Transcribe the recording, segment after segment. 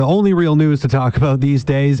The only real news to talk about these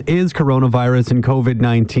days is coronavirus and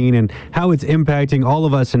COVID-19 and how it's impacting all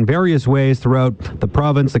of us in various ways throughout the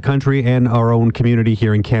province, the country, and our own community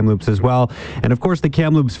here in Kamloops as well. And of course, the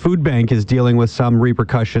Kamloops Food Bank is dealing with some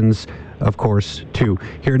repercussions, of course, too.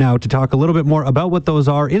 Here now to talk a little bit more about what those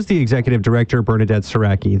are is the Executive Director, Bernadette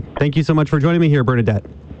Saraki. Thank you so much for joining me here, Bernadette.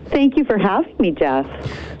 Thank you for having me, Jeff.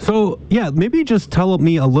 So, maybe just tell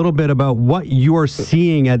me a little bit about what you're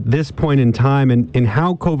seeing at this point in time and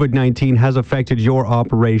how COVID-19 has affected your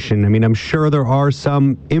operation. I mean, I'm sure there are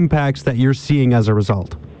some impacts that you're seeing as a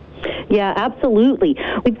result. Yeah, absolutely.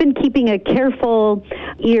 We've been keeping a careful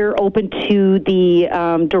ear open to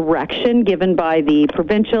the direction given by the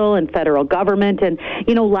provincial and federal government. And,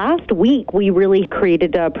 last week we really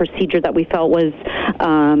created a procedure that we felt was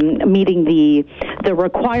meeting the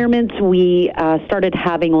requirements. We started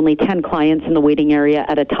having only 10 clients in the waiting area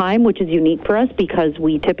at a time, which is unique for us because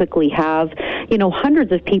we typically have,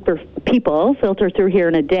 hundreds of people filter through here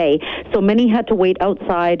in a day. So many had to wait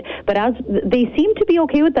outside. But as they seemed to be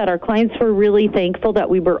okay with that, our clients were really thankful that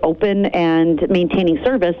we were open and maintaining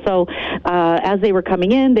service. So as they were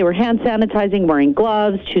coming in, they were hand sanitizing, wearing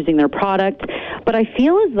gloves, choosing their product. But I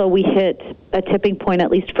feel as though we hit a tipping point,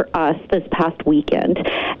 at least for us, this past weekend.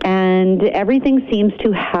 And everything seems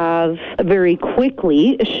to have very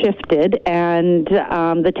quickly shifted, and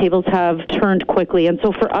the tables have turned quickly. And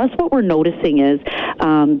so for us, what we're noticing is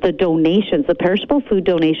the donations, the perishable food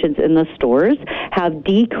donations in the stores have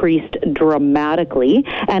decreased dramatically.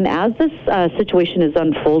 And as this situation is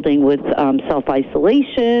unfolding with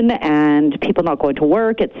self-isolation and people not going to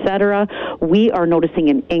work, etc., we are noticing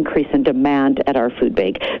an increase in demand at our food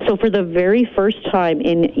bank. So for the very first time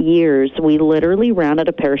in years, we literally ran out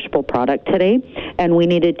of perishable product today, and we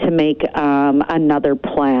needed to make another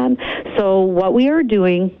plan. So what we are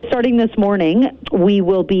doing, starting this morning, we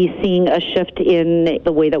will be seeing a shift in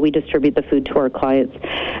the way that we distribute the food to our clients.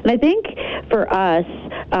 And I think for us,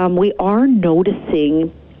 we are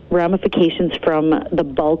noticing ramifications from the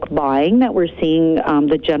bulk buying that we're seeing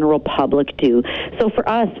the general public do. So for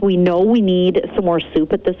us, we know we need some more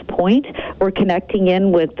soup at this point. We're connecting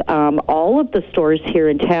in with all of the stores here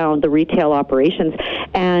in town, the retail operations,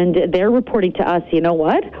 and they're reporting to us, you know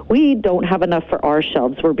what? We don't have enough for our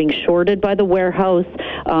shelves. We're being shorted by the warehouse.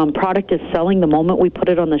 Product is selling the moment we put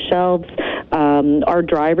it on the shelves. Our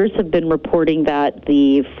drivers have been reporting that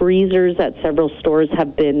the freezers at several stores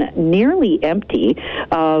have been nearly empty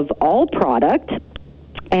of all product.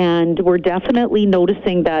 And we're definitely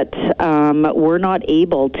noticing that we're not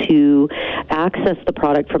able to access the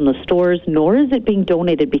product from the stores, nor is it being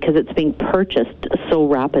donated because it's being purchased so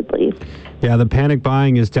rapidly. Yeah, the panic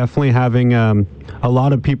buying is definitely having a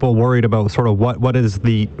lot of people worried about sort of what is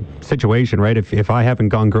the situation, right? If I haven't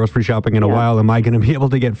gone grocery shopping in a while, am I going to be able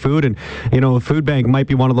to get food? And, a food bank might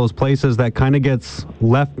be one of those places that kind of gets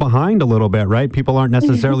left behind a little bit, right? People aren't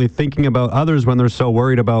necessarily thinking about others when they're so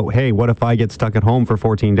worried about, hey, what if I get stuck at home for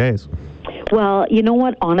 14 days? Well, you know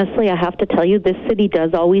what? Honestly, I have to tell you, this city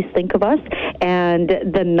does always think of us. And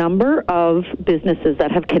the number of businesses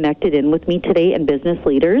that have connected in with me today and business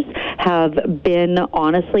leaders have been,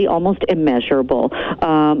 honestly, almost immeasurable.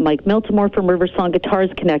 Mike Miltimore from Riversong Guitars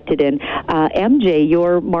connected in. MJ,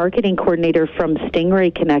 your marketing coordinator from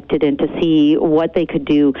Stingray, connected in to see what they could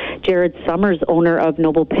do. Jared Summers, owner of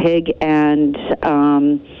Noble Pig and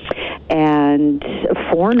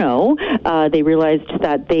Forno, they realized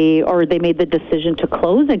that they made the decision to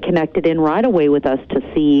close and connected in right away with us to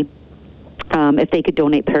see if they could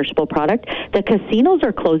donate perishable product. The casinos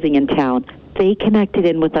are closing in town. They connected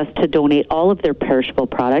in with us to donate all of their perishable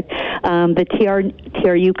product. The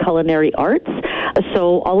TRU Culinary Arts.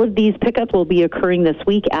 So all of these pickups will be occurring this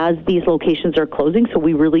week as these locations are closing. So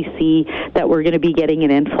we really see that we're going to be getting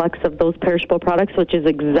an influx of those perishable products, which is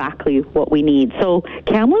exactly what we need. So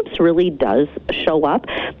Kamloops really does show up.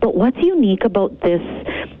 But what's unique about this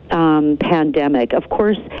pandemic, of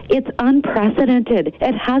course, it's unprecedented.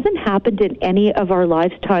 It hasn't happened in any of our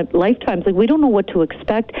lifetimes. Like, we don't know what to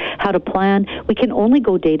expect, how to plan. We can only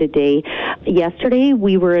go day to day. Yesterday,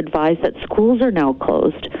 we were advised that schools are now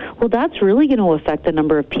closed. Well, that's really going to affect the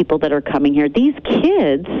number of people that are coming here. These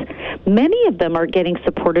kids, many of them are getting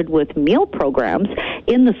supported with meal programs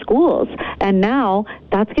in the schools, and now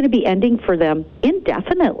that's going to be ending for them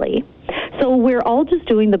indefinitely. So we're all just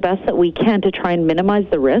doing the best that we can to try and minimize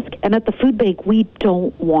the risk. And at the food bank, we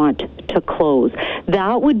don't want to close.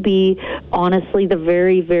 That would be, honestly, the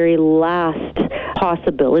very, very last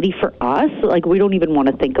possibility for us. Like, we don't even want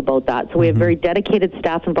to think about that. So we have very dedicated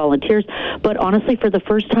staff and volunteers. But honestly, for the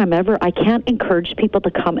first time ever, I can't encourage people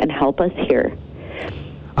to come and help us here.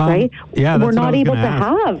 Right? Yeah, we're not able to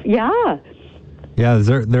have. Yeah. Yeah,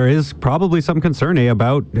 there is probably some concern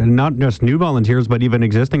about not just new volunteers, but even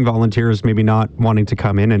existing volunteers maybe not wanting to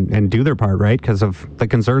come in and do their part, right? Because of the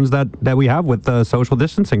concerns that we have with social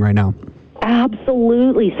distancing right now.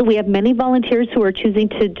 Absolutely. So we have many volunteers who are choosing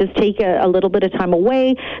to just take a little bit of time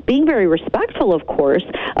away, being very respectful, of course,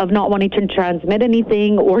 of not wanting to transmit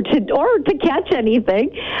anything or to catch anything.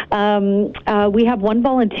 We have one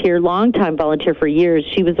volunteer, longtime volunteer for years.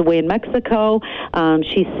 She was away in Mexico.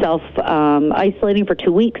 She's self-isolating for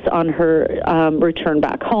 2 weeks on her return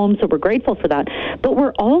back home, so we're grateful for that. But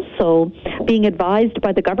we're also being advised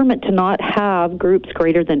by the government to not have groups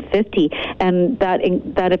greater than 50, and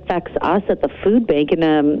that affects us at the food bank in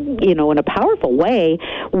a powerful way.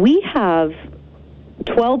 We have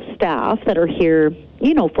 12 staff that are here,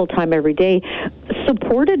 full time every day,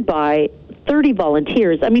 supported by 30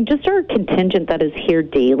 volunteers. I mean, just our contingent that is here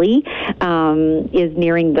daily is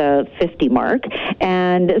nearing the 50 mark.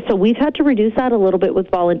 And so we've had to reduce that a little bit with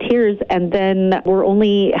volunteers. And then we're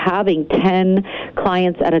only having 10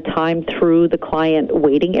 clients at a time through the client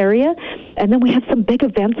waiting area. And then we have some big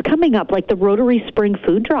events coming up, like the Rotary Spring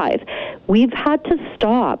Food Drive. We've had to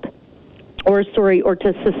stop or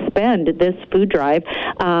to suspend this food drive,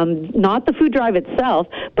 not the food drive itself,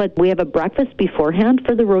 but we have a breakfast beforehand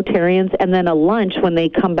for the Rotarians and then a lunch when they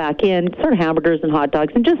come back in, sort of hamburgers and hot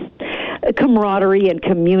dogs and just camaraderie and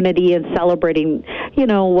community and celebrating,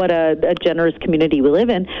 what a generous community we live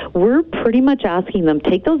in. We're pretty much asking them,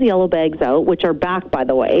 take those yellow bags out, which are back, by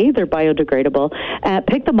the way, they're biodegradable,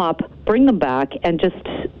 pick them up, bring them back, and just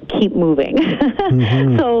keep moving.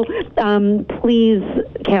 Mm-hmm. So please,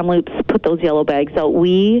 Kamloops, put those yellow bags out.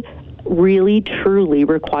 We really, truly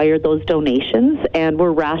require those donations, and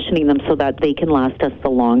we're rationing them so that they can last us the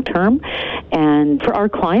long term. And for our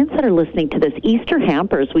clients that are listening to this, Easter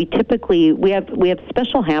hampers, we have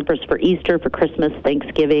special hampers for Easter, for Christmas,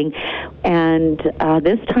 Thanksgiving, and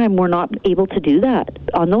this time we're not able to do that.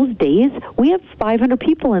 On those days, we have 500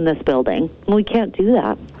 people in this building, and we can't do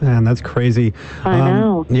that. Man, that's crazy. I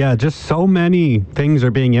know. Yeah, just so many things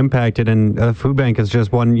are being impacted, and food bank is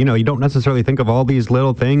just one. You don't necessarily think of all these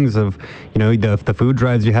little things of, the food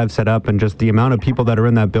drives you have set up and just the amount of people that are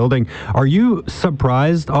in that building. Are you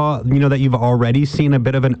surprised, that you've already seen a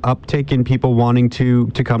bit of an uptick in people wanting to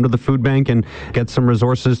come to the food bank and get some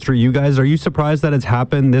resources through you guys? Are you surprised that it's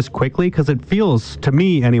happened this quickly? Because it feels, to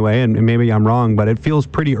me anyway, and maybe I'm wrong, but it feels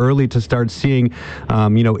pretty early to start seeing,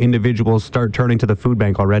 individuals start turning to the food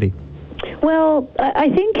bank already. Well, I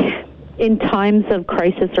think in times of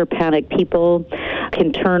crisis or panic, people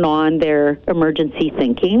can turn on their emergency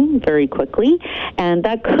thinking very quickly, and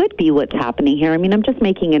that could be what's happening here. I mean, I'm just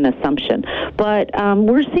making an assumption, but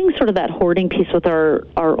we're seeing sort of that hoarding piece with our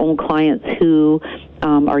own clients who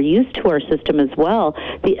are used to our system as well.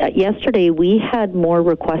 Yesterday, we had more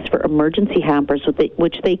requests for emergency hampers,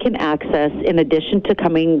 which they can access in addition to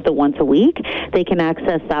coming the once a week. They can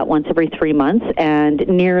access that once every 3 months, and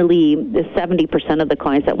nearly 70% of the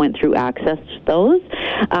clients that went through accessed those.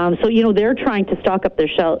 So, they're trying to stock up their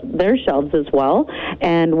shelves as well,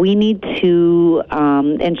 and we need to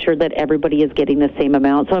ensure that everybody is getting the same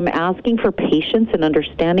amount. So I'm asking for patience and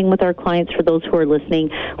understanding with our clients. For those who are listening,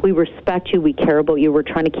 we respect you, we care about you. We're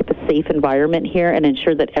trying to keep a safe environment here and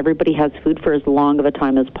ensure that everybody has food for as long of a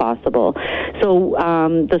time as possible. So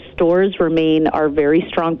the stores remain our very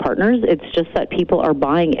strong partners. It's just that people are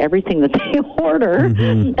buying everything that they order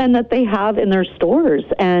and that they have in their stores.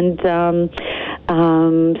 And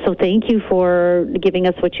so thank you for giving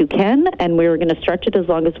us what you can, and we're going to stretch it as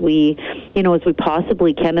long as we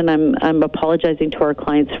possibly can. And I'm apologizing to our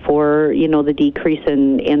clients for, the decrease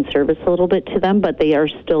in service a little bit to them, but they are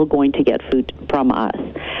still going to get food from us.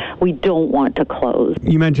 We don't want to close.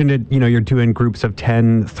 You mentioned it, you're doing groups of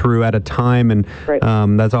 10 through at a time, and right.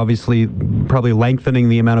 That's obviously probably lengthening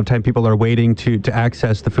the amount of time people are waiting to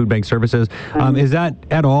access the food bank services. Is that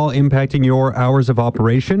at all impacting your hours of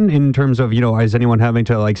operation in terms of, is anyone having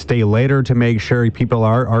to stay later to make sure people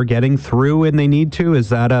are getting through when they need to? Is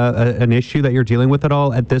that an issue that you're dealing with at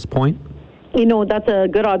all at this point? That's a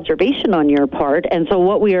good observation on your part. And so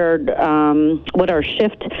what our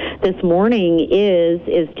shift this morning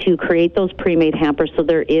is to create those pre-made hampers. So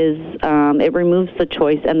there is, it removes the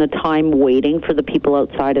choice and the time waiting for the people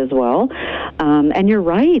outside as well. And you're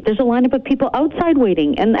right, there's a lineup of people outside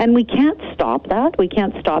waiting, and we can't stop that. We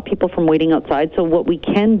can't stop people from waiting outside. So what we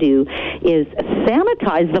can do is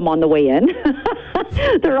sanitize them on the way in.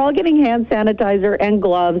 They're all getting hand sanitizer and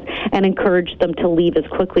gloves, and encourage them to leave as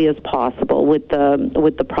quickly as possible. successful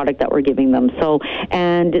with the product that we're giving them. So,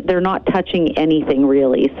 and they're not touching anything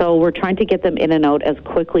really. So we're trying to get them in and out as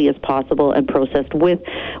quickly as possible and processed with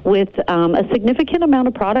a significant amount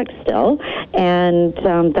of product still. And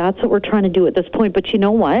that's what we're trying to do at this point. But you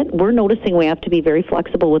know what? We're noticing we have to be very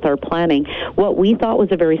flexible with our planning. What we thought was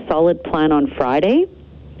a very solid plan on Friday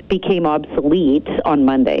became obsolete on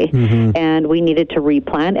Monday, and we needed to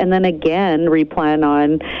replan, and then again replan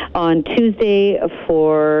on Tuesday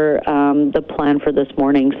for the plan for this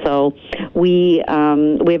morning. So we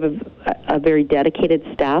have a very dedicated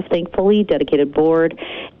staff, thankfully, dedicated board,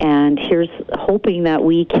 and here's hoping that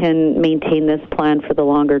we can maintain this plan for the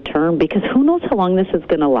longer term, because who knows how long this is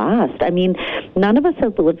going to last. I mean, none of us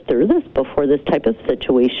have lived through this before, this type of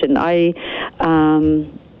situation. I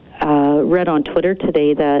read on Twitter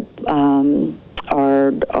today that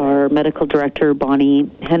our medical director, Bonnie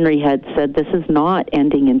Henry, had said this is not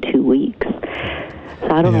ending in 2 weeks. So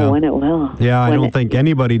I don't know when it will. Yeah, I don't think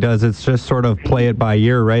anybody does. It's just sort of play it by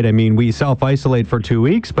ear, right? I mean, we self-isolate for 2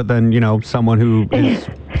 weeks, but then, someone who is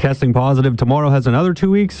testing positive tomorrow has another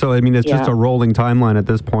 2 weeks. So, I mean, it's just a rolling timeline at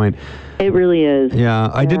this point. It really is.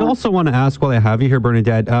 Yeah. I did also want to ask, while I have you here,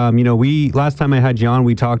 Bernadette, last time I had you on,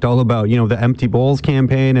 we talked all about, the Empty Bowls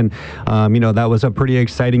campaign, and, that was a pretty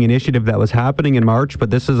exciting initiative that was happening in March, but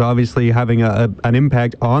this is obviously having an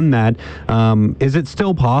impact on that. Is it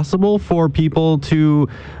still possible for people to,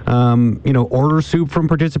 order soup from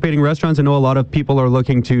participating restaurants? I know a lot of people are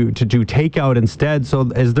looking to do takeout instead, so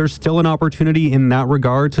is there still an opportunity in that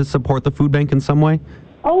regard to support the food bank in some way?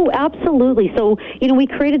 Oh, absolutely. So, we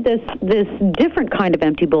created this different kind of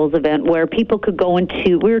Empty Bowls event where people could go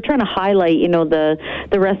into, we were trying to highlight, the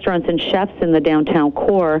restaurants and chefs in the downtown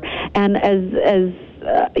core. And as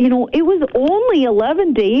it was only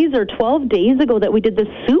 11 days or 12 days ago that we did the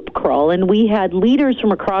soup crawl, and we had leaders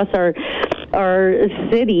from across our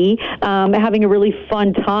city having a really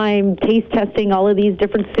fun time taste testing all of these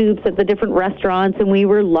different soups at the different restaurants, and we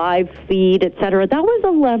were live feed, etc. That was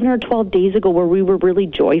 11 or 12 days ago where we were really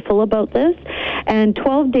joyful about this. And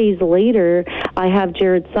 12 days later, I have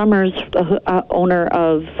Jared Summers, owner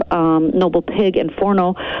of Noble Pig in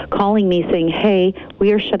Forno, calling me saying, hey,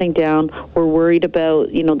 we are shutting down. We're worried about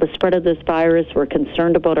the spread of this virus. We're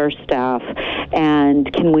concerned about our staff,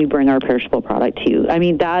 and can we bring our perishable product to you? I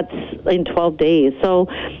mean, that's in 12 days. So,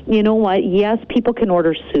 you know what? Yes, people can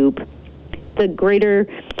order soup. The greater,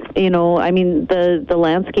 the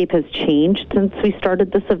landscape has changed since we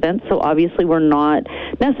started this event. So obviously, we're not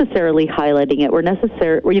necessarily highlighting it. We're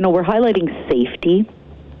highlighting safety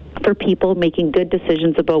for people, making good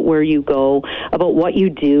decisions about where you go, about what you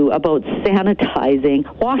do, about sanitizing,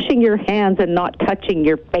 washing your hands and not touching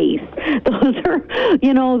your face. Those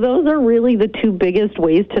are really the two biggest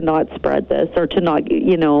ways to not spread this, or to not,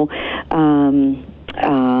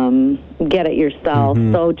 get it yourself.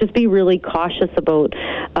 So just be really cautious about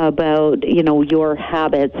your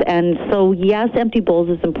habits. And so yes, Empty Bowls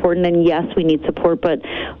is important, and yes, we need support, but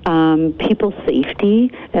people's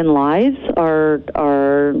safety and lives are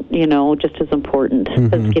just as important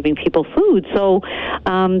as giving people food. So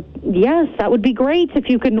yes, that would be great if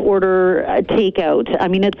you can order a takeout. I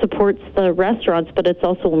mean, it supports the restaurants, but it's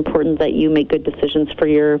also important that you make good decisions for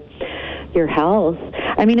your health.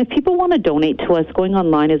 I mean, if people want to donate to us, going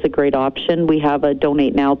online is a great option. We have a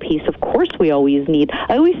Donate Now piece. Of course, I always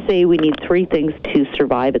say we need three things to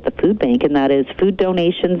survive at the food bank, and that is food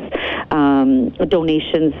donations,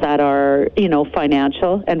 donations that are,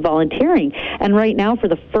 financial, and volunteering. And right now, for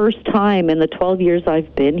the first time in the 12 years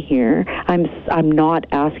I've been here, I'm not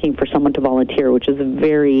asking for someone to volunteer, which is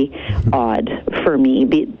very odd for me,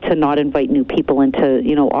 to not invite new people into,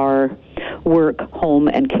 our work, home,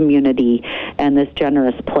 and community, and this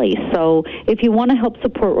generous place. So if you want to help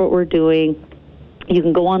support what we're doing, you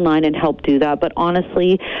can go online and help do that. But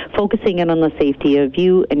honestly, focusing in on the safety of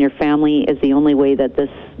you and your family is the only way that this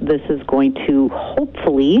is going to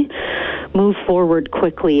hopefully move forward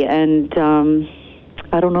quickly. And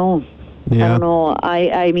I don't know. Yeah. I don't know.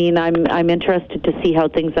 I mean, I'm interested to see how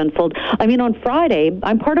things unfold. I mean, on Friday,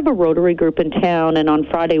 I'm part of a Rotary group in town, and on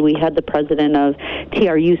Friday we had the president of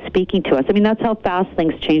TRU speaking to us. I mean, that's how fast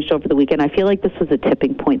things changed over the weekend. I feel like this was a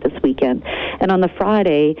tipping point this weekend. And on the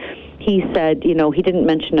Friday, he said, he didn't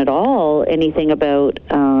mention at all anything about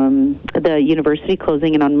the university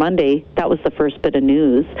closing, and on Monday, that was the first bit of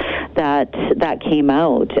news that came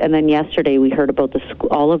out. And then yesterday, we heard about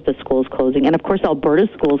all of the schools closing, and of course, Alberta's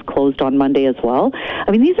schools closed on Monday as well. I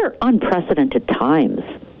mean, these are unprecedented times.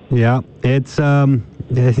 Yeah, it's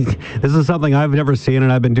This is something I've never seen,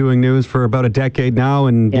 and I've been doing news for about a decade now.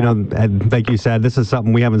 And, and like you said, this is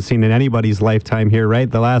something we haven't seen in anybody's lifetime here,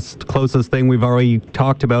 right? The last closest thing we've already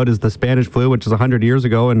talked about is the Spanish flu, which is 100 years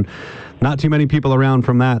ago, and not too many people around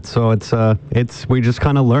from that. So we just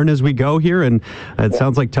kind of learn as we go here, and it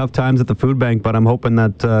sounds like tough times at the food bank, but I'm hoping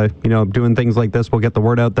that, doing things like this will get the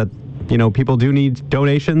word out that, people do need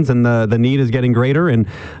donations, and the need is getting greater, and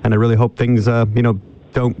I really hope things,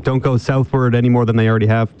 don't go southward any more than they already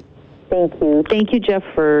have. Thank you. Thank you, Jeff,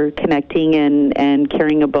 for connecting and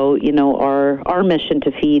caring about, our mission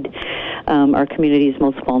to feed our community's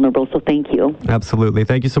most vulnerable. So thank you. Absolutely.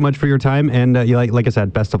 Thank you so much for your time. And like I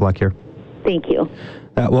said, best of luck here. Thank you.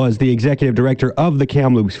 That was the Executive Director of the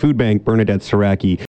Kamloops Food Bank, Bernadette Saraki.